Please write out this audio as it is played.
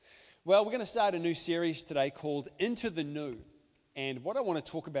Well, we're going to start a new series today called Into the New. And what I want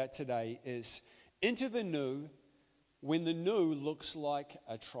to talk about today is Into the New when the new looks like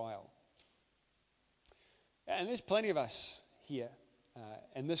a trial. And there's plenty of us here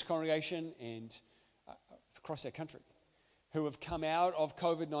in this congregation and across our country who have come out of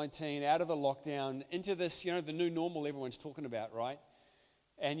COVID-19, out of the lockdown, into this, the new normal everyone's talking about, right?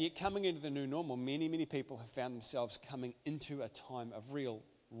 And yet coming into the new normal, many people have found themselves coming into a time of real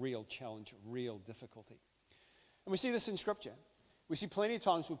challenge, real difficulty. And we see this in Scripture. We see plenty of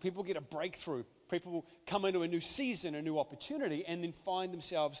times where people get a breakthrough, people come into a new season, a new opportunity, and then find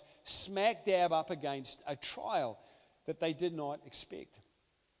themselves smack dab up against a trial that they did not expect.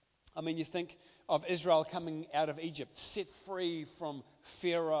 I mean, you think of Israel coming out of Egypt, set free from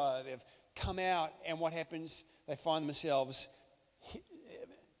Pharaoh. They've come out, and what happens? They find themselves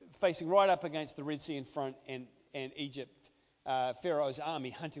facing right up against the Red Sea in front and Egypt. Pharaoh's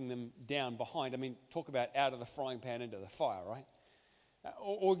army hunting them down behind. I mean, talk about out of the frying pan into the fire, right?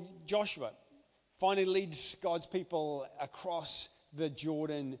 Or Joshua finally leads God's people across the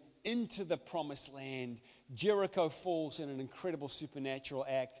Jordan into the promised land. Jericho falls in an incredible supernatural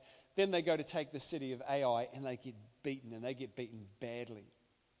act. Then they go to take the city of Ai and they get beaten, and they get beaten badly.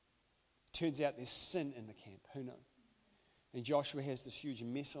 Turns out there's sin in the camp. Who knows? And Joshua has this huge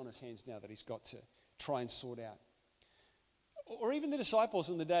mess on his hands now that he's got to try and sort out. Or even the disciples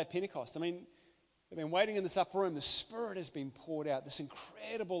on the day of Pentecost. I mean, they've been waiting in this upper room. The Spirit has been poured out. This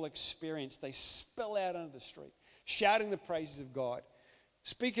incredible experience. They spill out onto the street, shouting the praises of God,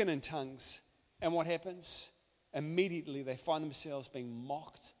 speaking in tongues. And what happens? Immediately they find themselves being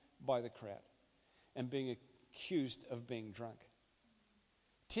mocked by the crowd and being accused of being drunk.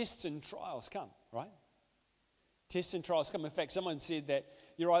 Tests and trials come, right? Tests and trials come. In fact, someone said that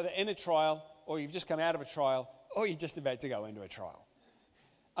you're either in a trial or you've just come out of a trial, or you're just about to go into a trial.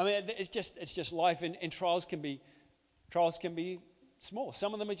 I mean, it's just life, and trials can be small.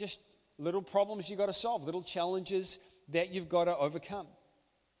 Some of them are just little problems you've got to solve, little challenges that you've got to overcome.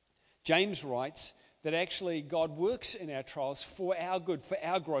 James writes that actually God works in our trials for our good, for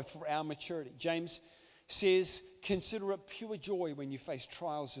our growth, for our maturity. James says, "Consider it pure joy when you face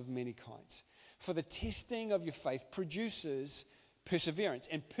trials of many kinds. For the testing of your faith produces perseverance,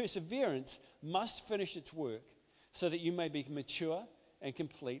 and perseverance must finish its work, so that you may be mature and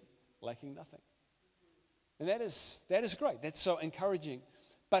complete, lacking nothing." And that is great. That's so encouraging.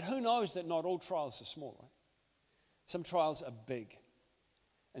 But who knows that not all trials are small, right? Some trials are big.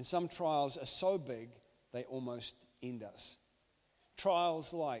 And some trials are so big, they almost end us.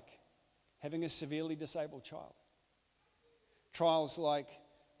 Trials like having a severely disabled child. Trials like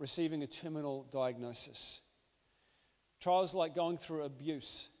receiving a terminal diagnosis. Trials like going through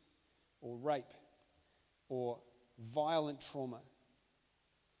abuse or rape or violent trauma.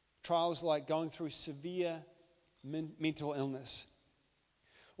 Trials like going through severe mental illness,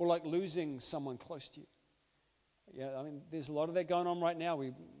 or like losing someone close to you. Yeah, I mean, there's a lot of that going on right now.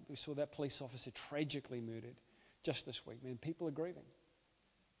 We saw that police officer tragically murdered just this week. Man, people are grieving.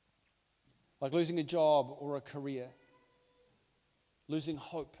 Like losing a job or a career. Losing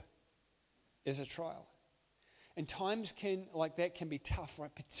hope is a trial. And times like that can be tough,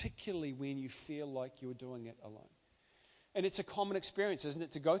 right? Particularly when you feel like you're doing it alone. And it's a common experience, isn't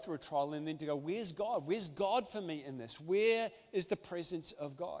it, to go through a trial and then to go, where's God? Where's God for me in this? Where is the presence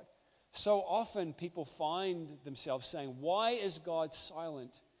of God? So often people find themselves saying, why is God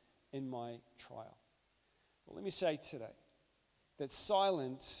silent in my trial? Well, let me say today that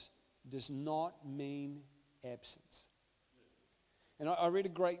silence does not mean absence. And I read a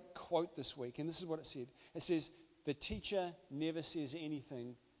great quote this week, and this is what it said. It says, "The teacher never says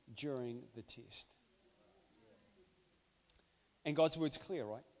anything during the test." And God's word's clear,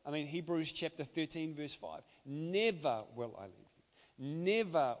 right? I mean, Hebrews chapter 13, verse 5. "Never will I leave you.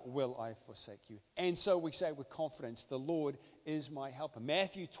 Never will I forsake you." And so we say with confidence, "The Lord is my helper."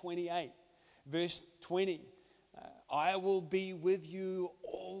 Matthew 28, verse 20. "I will be with you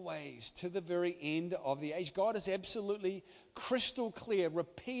always to the very end of the age." God is absolutely crystal clear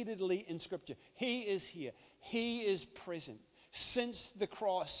repeatedly in Scripture. He is here. He is present. Since the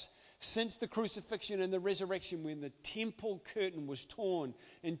cross, since the crucifixion and the resurrection, when the temple curtain was torn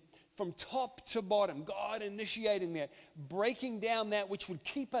and from top to bottom, God initiating that, breaking down that which would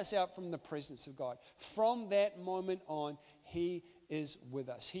keep us out from the presence of God. From that moment on, He is with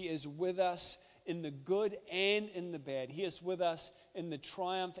us. He is with us in the good and in the bad. He is with us in the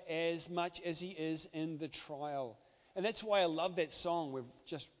triumph as much as He is in the trial. And that's why I love that song we've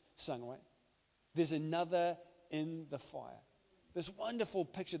just sung, right? There's another in the fire. This wonderful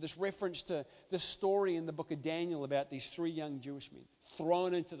picture, this reference to this story in the book of Daniel about these three young Jewish men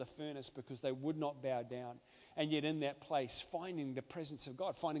thrown into the furnace because they would not bow down. And yet in that place, finding the presence of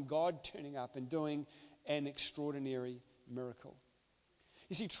God, finding God turning up and doing an extraordinary miracle.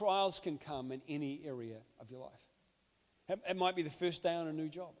 You see, trials can come in any area of your life. It might be the first day on a new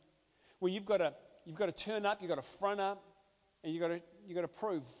job, when you've got to turn up, you've got to front up, and you've got to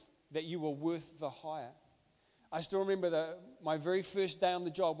prove that you were worth the hire. I still remember my very first day on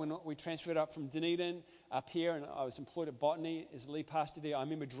the job when we transferred up from Dunedin up here, and I was employed at Botany as lead pastor there. I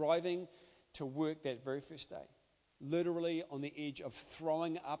remember driving to work that very first day, literally on the edge of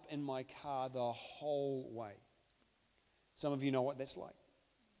throwing up in my car the whole way. Some of you know what that's like.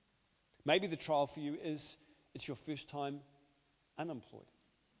 Maybe the trial for you is it's your first time unemployed.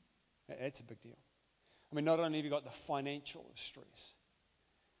 That's a big deal. I mean, not only have you got the financial stress,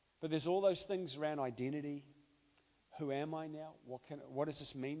 but there's all those things around identity. Who am I now? What does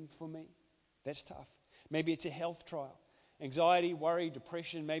this mean for me? That's tough. Maybe it's a health trial. Anxiety, worry,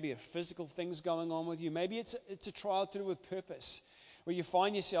 depression, maybe a physical things going on with you. Maybe it's a trial to do with purpose, where you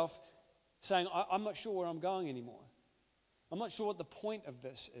find yourself saying, I'm not sure where I'm going anymore. I'm not sure what the point of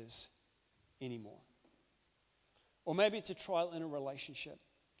this is anymore. Or maybe it's a trial in a relationship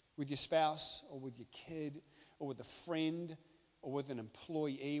with your spouse or with your kid or with a friend or with an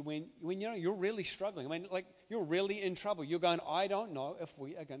employee when you know you're really struggling. I mean, like, you're really in trouble. You're going, I don't know if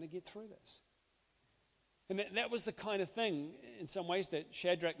we are going to get through this. And that was the kind of thing, in some ways, that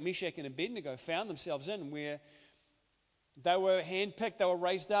Shadrach, Meshach, and Abednego found themselves in, where they were handpicked, they were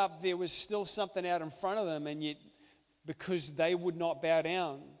raised up, there was still something out in front of them, and yet because they would not bow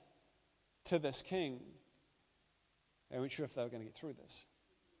down to this king, they weren't sure if they were going to get through this.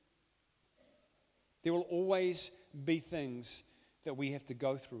 There will always be things that we have to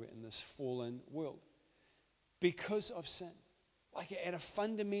go through in this fallen world because of sin. Like, at a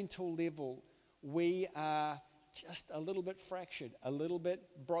fundamental level, we are just a little bit fractured, a little bit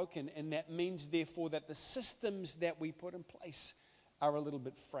broken, and that means, therefore, that the systems that we put in place are a little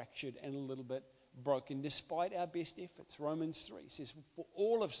bit fractured and a little bit broken, despite our best efforts. Romans 3 says, for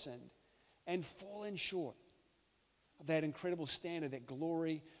all have sinned and fallen short of that incredible standard, that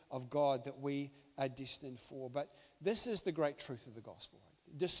glory of God that we are destined for. But this is the great truth of the gospel.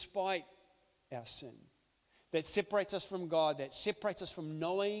 Despite our sin that separates us from God, that separates us from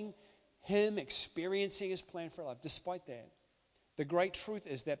knowing Him, experiencing His plan for our life, despite that, the great truth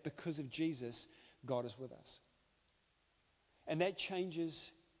is that because of Jesus, God is with us. And that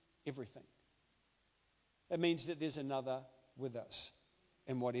changes everything. It means that there's another with us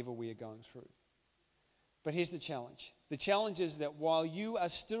in whatever we are going through. But here's the challenge. The challenge is that while you are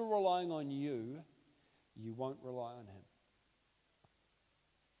still relying on you, you won't rely on Him.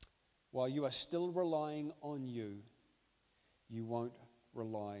 While you are still relying on you, you won't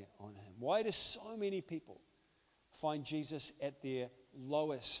rely on Him. Why do so many people find Jesus at their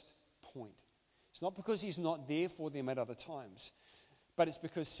lowest point? It's not because He's not there for them at other times, but it's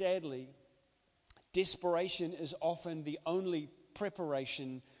because, sadly, desperation is often the only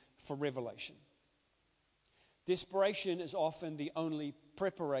preparation for revelation. Desperation is often the only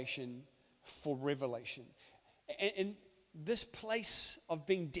preparation for revelation. And this place of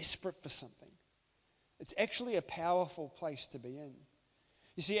being desperate for something, it's actually a powerful place to be in.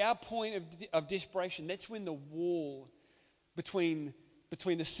 You see, our point of desperation, that's when the wall between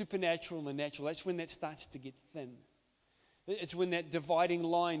the supernatural and the natural, that's when that starts to get thin. It's when that dividing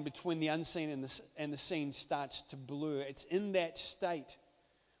line between the unseen and the seen starts to blur. It's in that state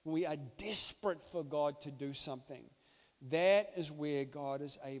when we are desperate for God to do something. That is where God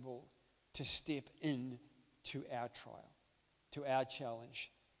is able to step in to our trial, to our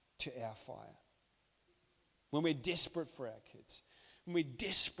challenge, to our fire. When we're desperate for our kids, when we're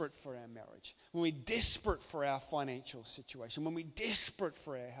desperate for our marriage, when we're desperate for our financial situation, when we're desperate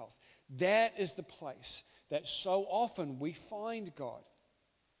for our health, that is the place that so often we find God.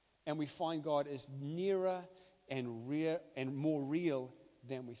 And we find God is nearer and more real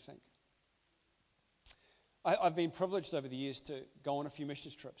than we think. I've been privileged over the years to go on a few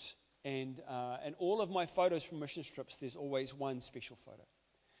missions trips. And all of my photos from missions trips, there's always one special photo.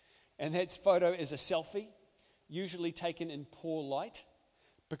 And that photo is a selfie, usually taken in poor light,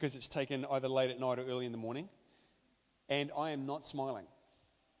 because it's taken either late at night or early in the morning. And I am not smiling.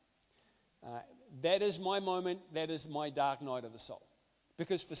 That is my moment, that is my dark night of the soul.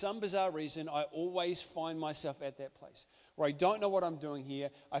 Because for some bizarre reason, I always find myself at that place where I don't know what I'm doing here.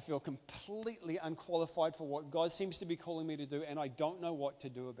 I feel completely unqualified for what God seems to be calling me to do, and I don't know what to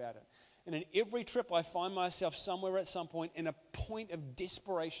do about it. And in every trip, I find myself somewhere at some point in a point of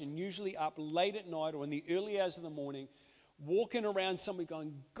desperation, usually up late at night or in the early hours of the morning, walking around somewhere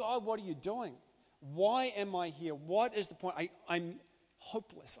going, God, what are you doing? Why am I here? What is the point? I'm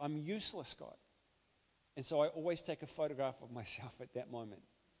hopeless. I'm useless, God. And so I always take a photograph of myself at that moment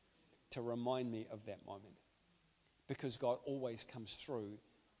to remind me of that moment. Because God always comes through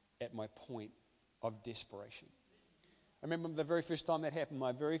at my point of desperation. I remember the very first time that happened,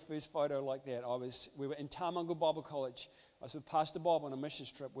 my very first photo like that, we were in Tamango Bible College. I was with Pastor Bob on a mission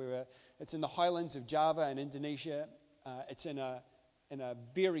trip. It's in the highlands of Java in Indonesia. It's in a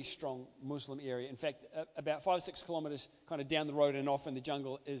very strong Muslim area. In fact, about 5 or 6 kilometers kind of down the road and off in the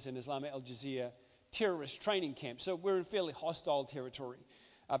jungle is an Islamic Al Jazeera terrorist training camp. So we're in fairly hostile territory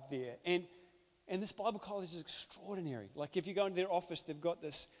up there. And this Bible college is extraordinary. Like if you go into their office, they've got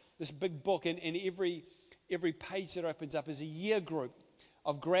this big book, and every page that opens up is a year group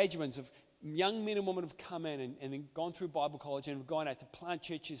of graduates, of young men and women who've come in and then gone through Bible college and have gone out to plant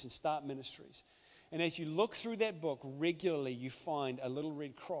churches and start ministries. And as you look through that book, regularly you find a little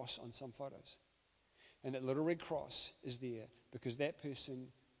red cross on some photos. And that little red cross is there because that person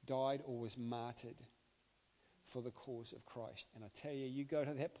died or was martyred for the cause of Christ. And I tell you, you go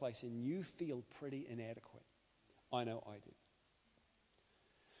to that place and you feel pretty inadequate. I know I do.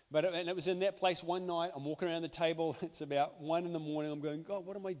 And it was in that place one night. I'm walking around the table. It's about 1 in the morning. I'm going, God,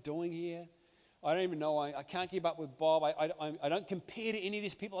 what am I doing here? I don't even know. I can't keep up with Bob. I don't compare to any of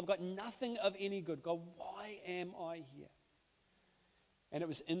these people. I've got nothing of any good. God, why am I here? And it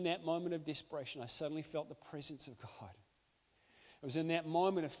was in that moment of desperation, I suddenly felt the presence of God. It was in that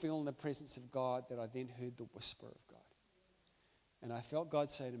moment of feeling the presence of God that I then heard the whisper of God. And I felt God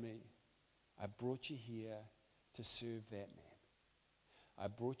say to me, I brought you here to serve that man. I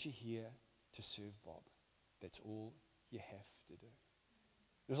brought you here to serve Bob. That's all you have to do.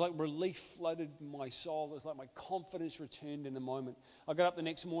 It was like relief flooded my soul. It was like my confidence returned in a moment. I got up the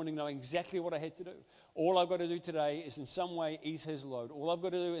next morning knowing exactly what I had to do. All I've got to do today is in some way ease his load. All I've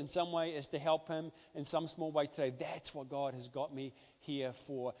got to do in some way is to help him in some small way today. That's what God has got me here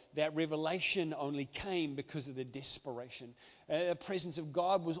for. That revelation only came because of the desperation. The presence of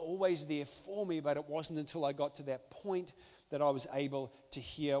God was always there for me, but it wasn't until I got to that point that I was able to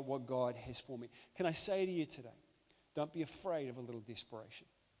hear what God has for me. Can I say to you today, don't be afraid of a little desperation.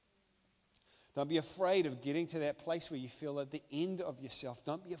 Don't be afraid of getting to that place where you feel at the end of yourself.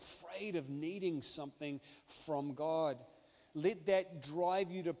 Don't be afraid of needing something from God. Let that drive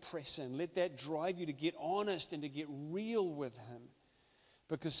you to press in. Let that drive you to get honest and to get real with Him.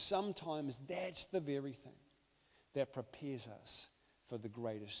 Because sometimes that's the very thing that prepares us for the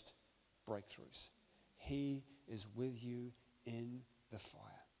greatest breakthroughs. He is with you in the fire.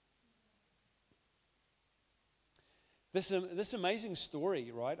 This amazing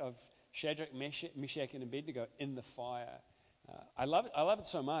story, right, of Shadrach, Meshach, and Abednego in the fire. I love it. I love it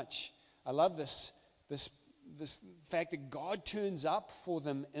so much. I love this fact that God turns up for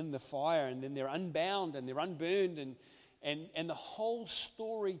them in the fire, and then they're unbound and they're unburned, and the whole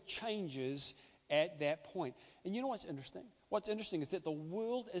story changes at that point. And you know what's interesting? What's interesting is that the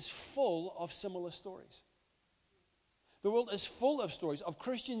world is full of similar stories. The world is full of stories of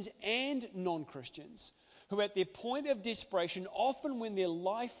Christians and non-Christians who at their point of desperation, often when their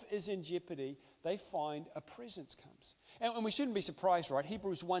life is in jeopardy, they find a presence comes. And we shouldn't be surprised, right?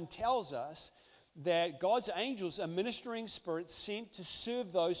 Hebrews 1 tells us that God's angels are ministering spirits sent to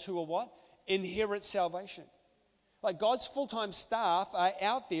serve those who are what? Inherit salvation. Like God's full-time staff are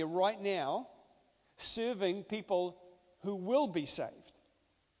out there right now serving people who will be saved,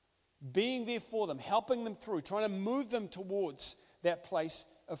 being there for them, helping them through, trying to move them towards that place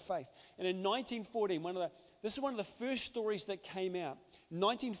of faith. And in 1914, this is one of the first stories that came out. In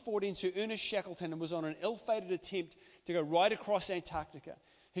 1914, Sir Ernest Shackleton was on an ill-fated attempt to go right across Antarctica.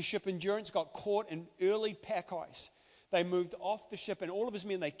 His ship Endurance got caught in early pack ice. They moved off the ship, and all of his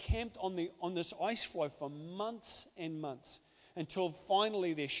men, they camped on this ice floe for months and months until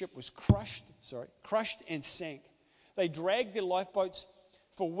finally their ship was crushed and sank. They dragged their lifeboats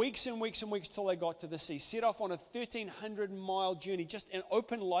for weeks and weeks and weeks till they got to the sea, set off on a 1,300-mile journey just in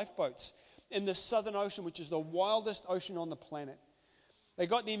open lifeboats in the Southern Ocean, which is the wildest ocean on the planet. They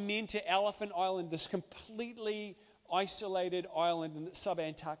got their men to Elephant Island, this completely isolated island in the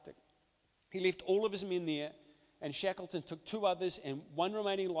sub-Antarctic. He left all of his men there, and Shackleton took 2 others and 1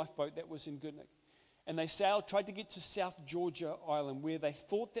 remaining lifeboat that was in Goodnick. And they tried to get to South Georgia Island, where they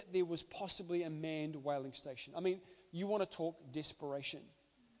thought that there was possibly a manned whaling station. I mean, you want to talk desperation.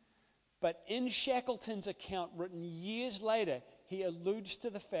 But in Shackleton's account, written years later, he alludes to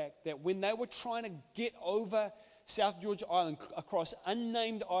the fact that when they were trying to get over South Georgia Island, across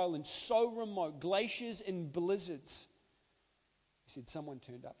unnamed islands, so remote, glaciers and blizzards, he said someone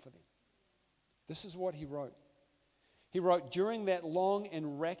turned up for them. This is what he wrote. He wrote, during that long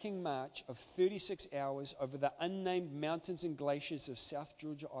and racking march of 36 hours over the unnamed mountains and glaciers of South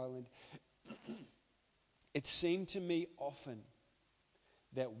Georgia Island, it seemed to me often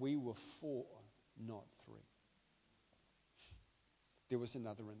that we were 4, not 3. There was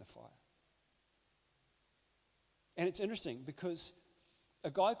another in the fire. And it's interesting because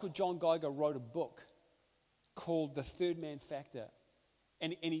a guy called John Geiger wrote a book called The Third Man Factor,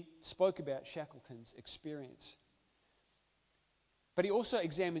 and he spoke about Shackleton's experience. But he also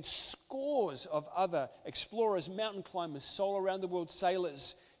examined scores of other explorers, mountain climbers, soul around the world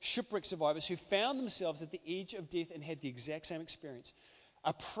sailors, shipwreck survivors who found themselves at the edge of death and had the exact same experience.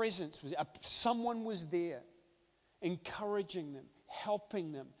 Someone was there, encouraging them,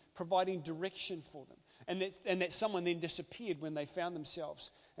 helping them, providing direction for them. And that someone then disappeared when they found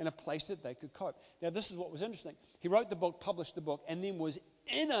themselves in a place that they could cope. Now, this is what was interesting. He wrote the book, published the book, and then was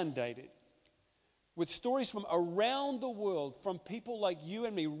inundated with stories from around the world, from people like you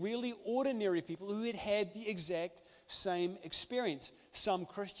and me, really ordinary people who had had the exact same experience. Some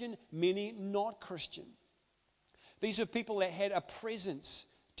Christian, many not Christian. These are people that had a presence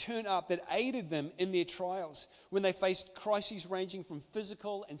turn up that aided them in their trials when they faced crises ranging from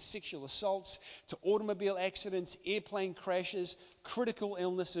physical and sexual assaults to automobile accidents, airplane crashes, critical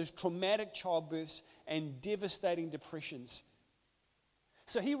illnesses, traumatic childbirths, and devastating depressions.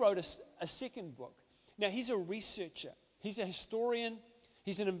 So he wrote a second book. Now, he's a researcher. He's a historian.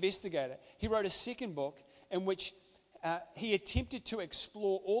 He's an investigator. He wrote a second book in which he attempted to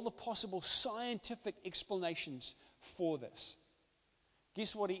explore all the possible scientific explanations for this.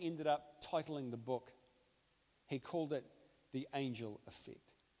 Guess what he ended up titling the book? He called it The Angel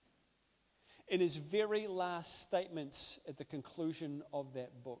Effect. In his very last statements at the conclusion of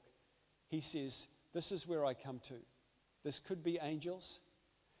that book, he says, this is where I come to. This could be angels,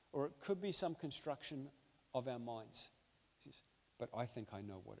 or it could be some construction of our minds. He says, but I think I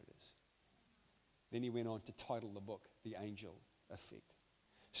know what it is. Then he went on to title the book, The Angel Effect.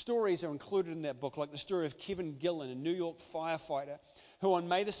 Stories are included in that book, like the story of Kevin Gillen, a New York firefighter, who on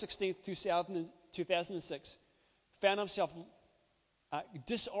May the 16th, 2006, found himself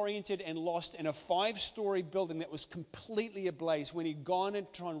disoriented and lost in a 5-story building that was completely ablaze when he'd gone in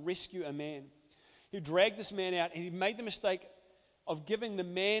to try and rescue a man. He dragged this man out, and he made the mistake of giving the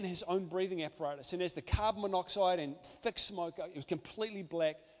man his own breathing apparatus. And as the carbon monoxide and thick smoke, it was completely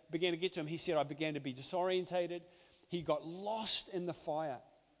black, began to get to him, he said, I began to be disorientated. He got lost in the fire.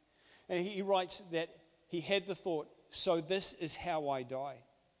 And he writes that he had the thought, so this is how I die.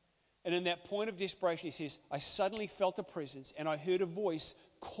 And in that point of desperation, he says, I suddenly felt a presence and I heard a voice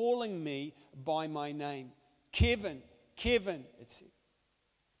calling me by my name. Kevin, Kevin, it said.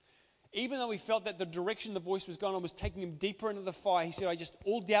 Even though he felt that the direction the voice was going on was taking him deeper into the fire, he said,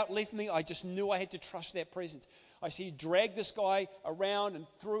 all doubt left me. I just knew I had to trust that presence. I see he dragged this guy around and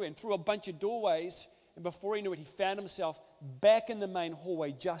through a bunch of doorways. And before he knew it, he found himself back in the main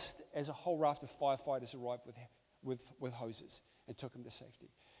hallway just as a whole raft of firefighters arrived with hoses and took him to safety.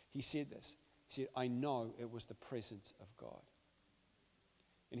 He said this. He said, I know it was the presence of God.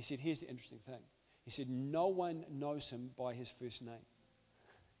 And he said, here's the interesting thing. He said, no one knows him by his first name.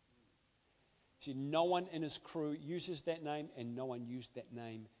 He said, no one in his crew uses that name, and no one used that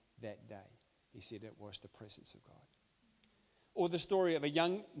name that day. He said it was the presence of God. Or the story of a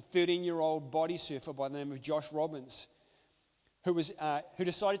young 13-year-old body surfer by the name of Josh Robbins, who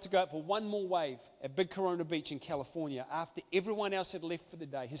decided to go out for one more wave at Big Corona Beach in California after everyone else had left for the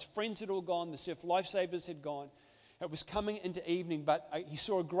day. His friends had all gone, the surf lifesavers had gone. It was coming into evening, but he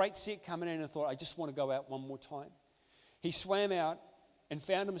saw a great set coming in and thought, I just want to go out one more time. He swam out and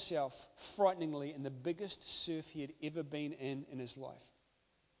found himself frighteningly in the biggest surf he had ever been in his life.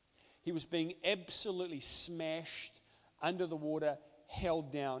 He was being absolutely smashed under the water,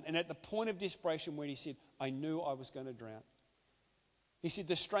 held down. And at the point of desperation when he said, I knew I was going to drown. He said,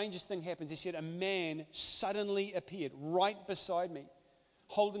 the strangest thing happens. He said, a man suddenly appeared right beside me,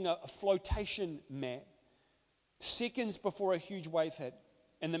 holding a flotation mat, seconds before a huge wave hit.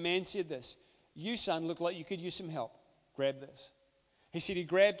 And the man said this, you, son, look like you could use some help. Grab this. He said he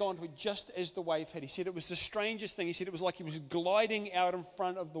grabbed onto it just as the wave hit. He said it was the strangest thing. He said it was like he was gliding out in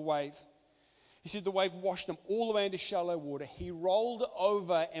front of the wave. He said the wave washed him all the way into shallow water. He rolled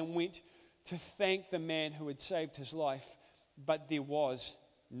over and went to thank the man who had saved his life. But there was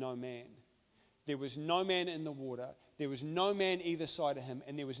no man. There was no man in the water. There was no man either side of him.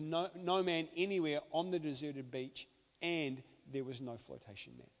 And there was no man anywhere on the deserted beach. And there was no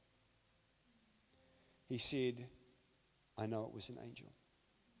flotation mat. He said, I know it was an angel.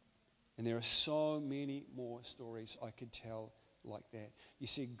 And there are so many more stories I could tell like that. You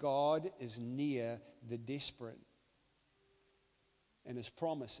see, God is near the desperate And his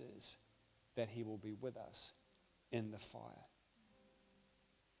promise is that he will be with us in the fire.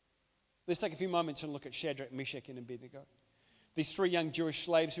 Let's take a few moments and look at Shadrach, Meshach, and Abednego. These three young Jewish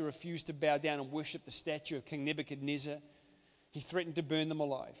slaves who refused to bow down and worship the statue of King Nebuchadnezzar. He threatened to burn them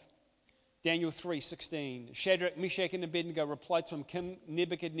alive. Daniel 3:16. Shadrach, Meshach, and Abednego replied to him, King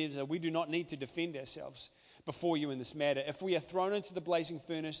Nebuchadnezzar, we do not need to defend ourselves before you in this matter. If we are thrown into the blazing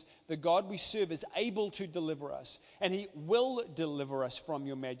furnace, the God we serve is able to deliver us, and he will deliver us from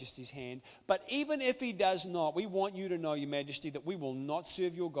your majesty's hand. But even if he does not, we want you to know, your majesty, that we will not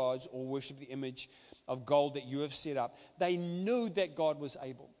serve your gods or worship the image of gold that you have set up. They knew that God was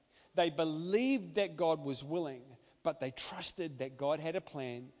able. They believed that God was willing, but they trusted that God had a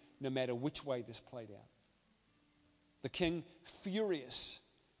plan no matter which way this played out. The king, furious,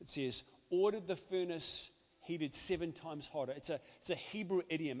 it says, ordered the furnace heated 7 times hotter. It's a Hebrew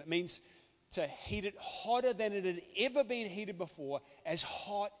idiom. It means to heat it hotter than it had ever been heated before, as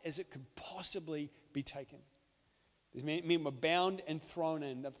hot as it could possibly be taken. These men were bound and thrown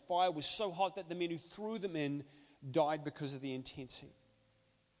in. The fire was so hot that the men who threw them in died because of the intense heat.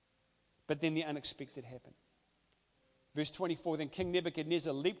 But then the unexpected happened. Verse 24, then King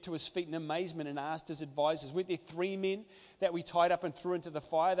Nebuchadnezzar leaped to his feet in amazement and asked his advisors, weren't there 3 men that we tied up and threw into the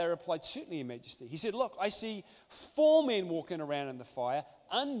fire? They replied, certainly, Your Majesty. He said, look, I see 4 men walking around in the fire,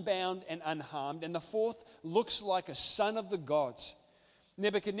 unbound and unharmed, and the 4th looks like a son of the gods.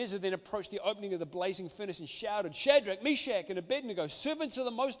 Nebuchadnezzar then approached the opening of the blazing furnace and shouted, Shadrach, Meshach, and Abednego, servants of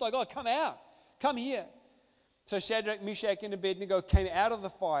the Most High God, come out, come here. So Shadrach, Meshach, and Abednego came out of the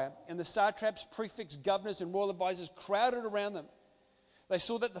fire, and the satraps, prefects, governors, and royal advisors crowded around them. They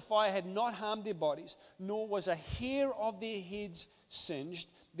saw that the fire had not harmed their bodies, nor was a hair of their heads singed.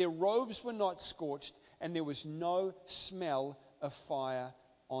 Their robes were not scorched, and there was no smell of fire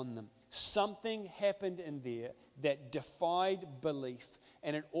on them. Something happened in there that defied belief,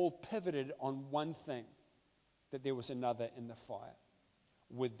 and it all pivoted on one thing, that there was another in the fire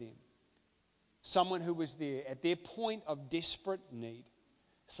with them. Someone who was there at their point of desperate need,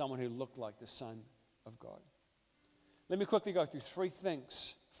 someone who looked like the Son of God. Let me quickly go through 3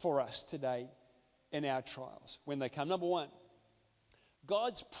 things for us today in our trials when they come. Number 1,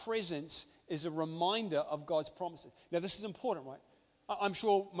 God's presence is a reminder of God's promises. Now, this is important, right? I'm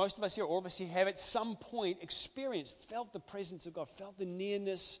sure most of us here, all of us here, have at some point experienced, felt the presence of God, felt the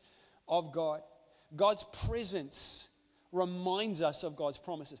nearness of God. God's presence reminds us of God's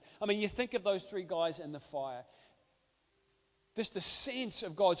promises. I mean, you think of those 3 guys in the fire. Just the sense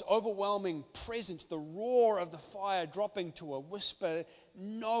of God's overwhelming presence, the roar of the fire dropping to a whisper,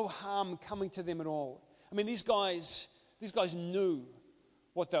 no harm coming to them at all. I mean, these guys knew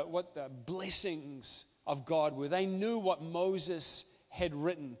what the blessings of God were. They knew what Moses had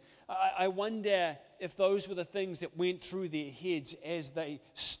written. I wonder if those were the things that went through their heads as they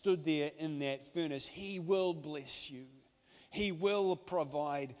stood there in that furnace. He will bless you. He will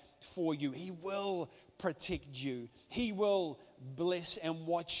provide for you. He will protect you. He will bless and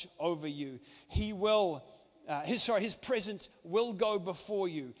watch over you. He will, His presence will go before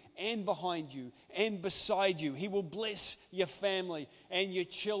you and behind you and beside you. He will bless your family and your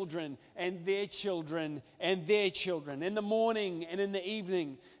children and their children and their children in the morning and in the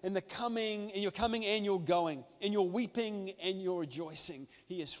evening, in your coming and your going, in your weeping and your rejoicing.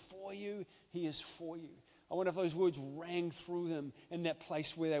 He is for you. He is for you. I wonder if those words rang through them in that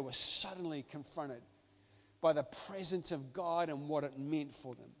place where they were suddenly confronted by the presence of God and what it meant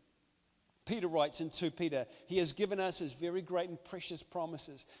for them. Peter writes in 2 Peter, He has given us His very great and precious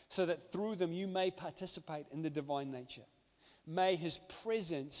promises so that through them you may participate in the divine nature. May His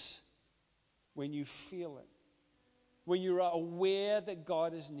presence, when you feel it, when you're aware that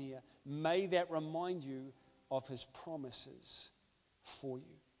God is near, may that remind you of His promises for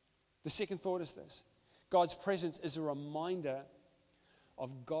you. The second thought is this. God's presence is a reminder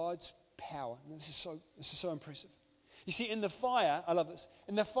of God's power. And this is so impressive. You see, in the fire, I love this.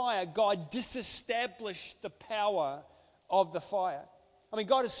 In the fire, God disestablished the power of the fire. I mean,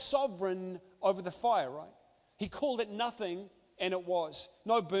 God is sovereign over the fire, right? He called it nothing, and it was.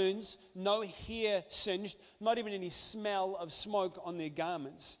 No burns, no hair singed, not even any smell of smoke on their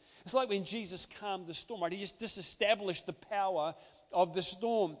garments. It's like when Jesus calmed the storm, right? He just disestablished the power of the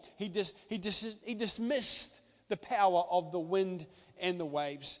storm. He dismissed the power of the wind and the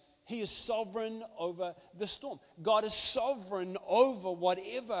waves. He is sovereign over the storm. God is sovereign over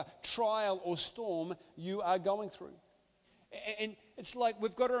whatever trial or storm you are going through. And it's like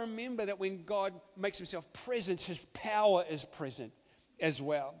we've got to remember that when God makes Himself present, His power is present as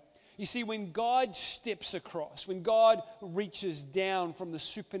well. You see, when God steps across, when God reaches down from the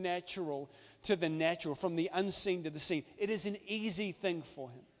supernatural to the natural, from the unseen to the seen. It is an easy thing for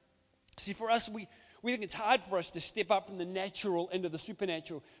him. See, for us, we think it's hard for us to step up from the natural into the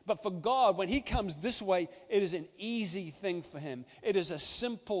supernatural. But for God, when he comes this way, it is an easy thing for him. It is a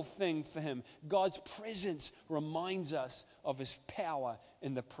simple thing for him. God's presence reminds us of his power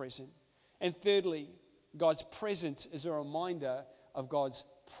in the present. And thirdly, God's presence is a reminder of God's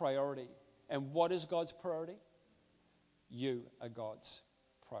priority. And what is God's priority? You are God's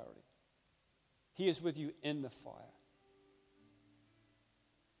priority. He is with you in the fire.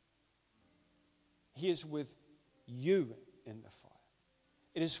 He is with you in the fire.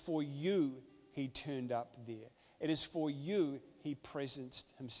 It is for you he turned up there. It is for you he presenced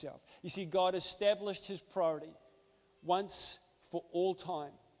himself. You see, God established his priority once for all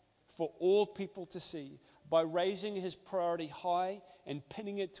time, for all people to see, by raising his priority high and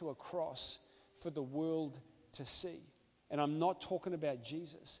pinning it to a cross for the world to see. And I'm not talking about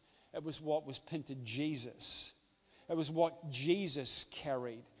Jesus. It was what was pinned to Jesus. It was what Jesus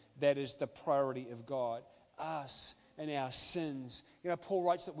carried. That is the priority of God. Us and our sins. Paul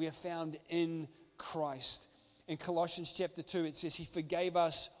writes that we are found in Christ. In Colossians chapter 2, it says he forgave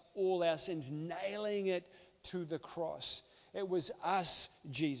us all our sins, nailing it to the cross. It was us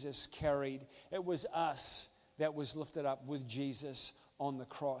Jesus carried. It was us that was lifted up with Jesus on the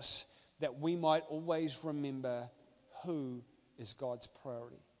cross, that we might always remember who is God's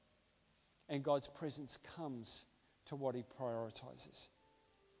priority. And God's presence comes to what he prioritizes.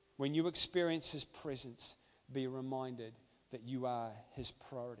 When you experience his presence, be reminded that you are his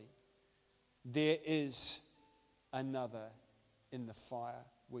priority. There is another in the fire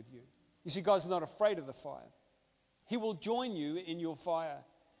with you. You see, God's not afraid of the fire. He will join you in your fire.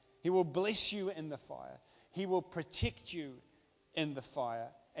 He will bless you in the fire. He will protect you in the fire,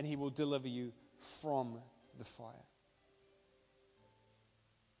 and he will deliver you from the fire.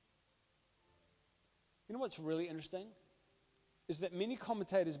 You know what's really interesting? Is that many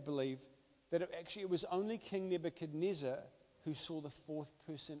commentators believe that it was only King Nebuchadnezzar who saw the fourth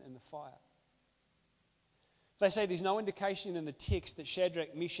person in the fire. They say there's no indication in the text that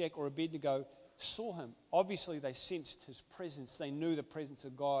Shadrach, Meshach, or Abednego saw him. Obviously, they sensed his presence. They knew the presence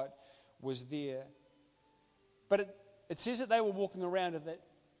of God was there. But it says that they were walking around and that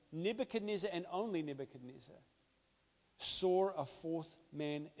Nebuchadnezzar, and only Nebuchadnezzar, saw a fourth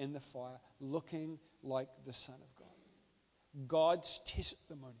man in the fire looking like the Son of God. God's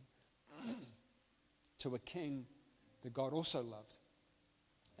testimony to a king that God also loved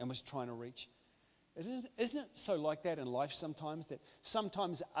and was trying to reach. Isn't it so like that in life sometimes, that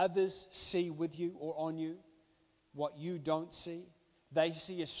sometimes others see with you or on you what you don't see? They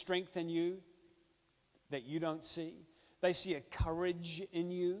see a strength in you that you don't see. They see a courage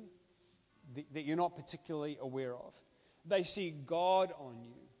in you that you're not particularly aware of. They see God on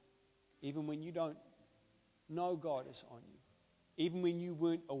you even when you don't know God is on you, even when you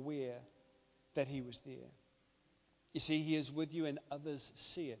weren't aware that he was there. You see, he is with you and others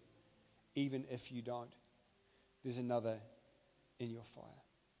see it, even if you don't. There's another in your fire.